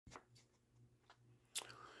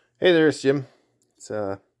Hey there, it's Jim. It's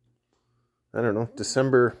I don't know,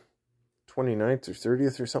 December 29th or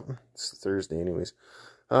 30th or something. It's Thursday anyways.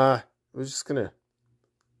 I was just gonna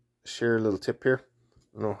share a little tip here.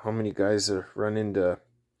 I don't know how many guys have run into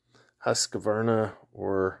Husqvarna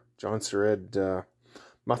or Jonsered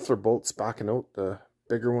muffler bolts backing out, the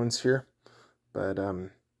bigger ones here. But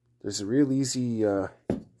there's a real easy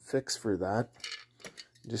fix for that.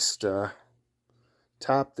 Just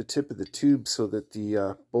tap the tip of the tube so that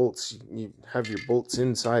the bolts, you have your bolts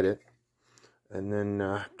inside it, and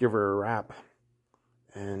then give her a wrap,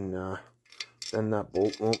 and then that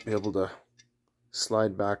bolt won't be able to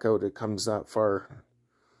slide back out. It comes that far,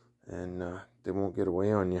 and they won't get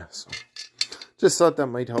away on you. So just thought that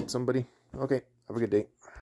might help somebody. Okay, have a good day.